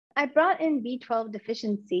I brought in B12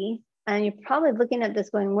 deficiency, and you're probably looking at this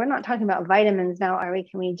going, we're not talking about vitamins now, are we?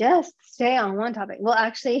 Can we just stay on one topic? Well,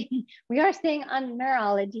 actually, we are staying on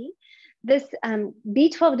neurology. This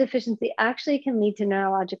B12 deficiency actually can lead to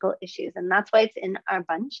neurological issues, and that's why it's in our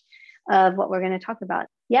bunch of what we're going to talk about.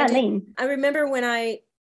 Yeah, Lane. I remember when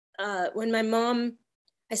my mom,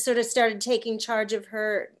 I sort of started taking charge of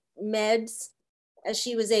her meds as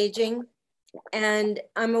she was aging, and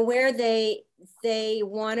I'm aware they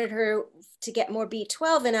wanted her to get more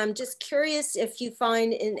B12, and I'm just curious if you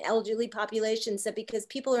find in elderly populations that because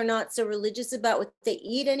people are not so religious about what they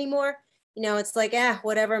eat anymore, it's like,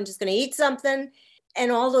 whatever, I'm just going to eat something,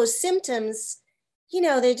 and all those symptoms,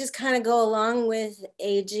 they just kind of go along with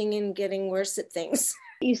aging and getting worse at things.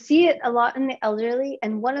 You see it a lot in the elderly,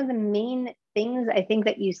 and one of the main things I think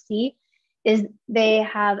that you see is they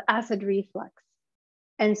have acid reflux.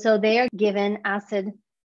 And so they are given acid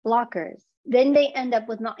blockers. Then they end up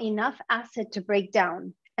with not enough acid to break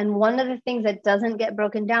down. And one of the things that doesn't get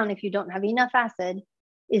broken down if you don't have enough acid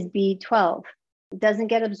is B12. It doesn't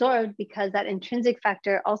get absorbed because that intrinsic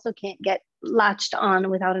factor also can't get latched on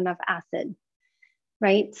without enough acid,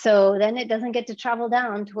 right? So then it doesn't get to travel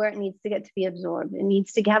down to where it needs to get to be absorbed. It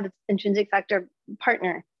needs to have its intrinsic factor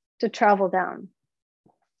partner to travel down.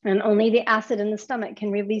 And only the acid in the stomach can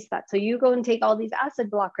release that. So you go and take all these acid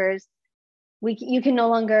blockers, you can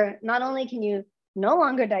not only can you no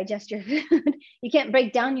longer digest your food, you can't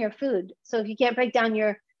break down your food. So if you can't break down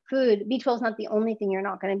your food, B12 is not the only thing you're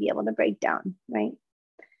not going to be able to break down, right?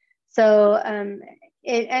 So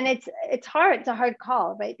it's hard. It's a hard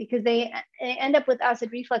call, right? Because they end up with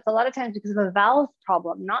acid reflux a lot of times because of a valve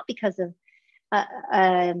problem, not because of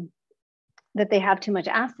that they have too much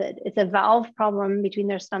acid. It's a valve problem between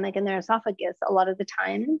their stomach and their esophagus a lot of the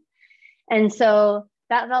time. And so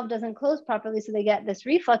that valve doesn't close properly. So they get this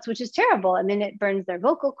reflux, which is terrible. I mean, it burns their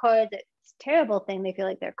vocal cords. It's a terrible thing. They feel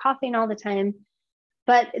like they're coughing all the time.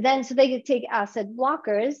 But then, so they could take acid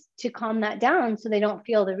blockers to calm that down so they don't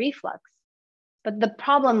feel the reflux. But the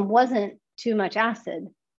problem wasn't too much acid.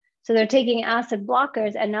 So they're taking acid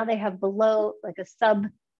blockers and now they have below like a sub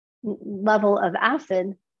level of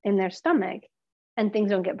acid in their stomach and things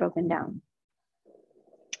don't get broken down.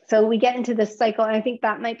 So we get into this cycle. And I think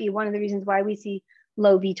that might be one of the reasons why we see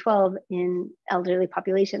low B12 in elderly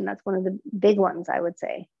population. That's one of the big ones, I would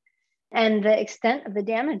say. And the extent of the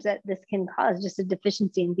damage that this can cause, just a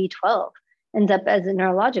deficiency in B12, ends up as a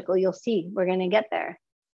neurological. You'll see, we're going to get there,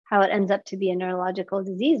 how it ends up to be a neurological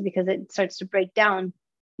disease because it starts to break down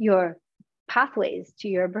your pathways to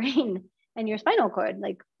your brain and your spinal cord.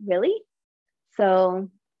 Like, really? So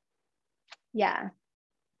yeah,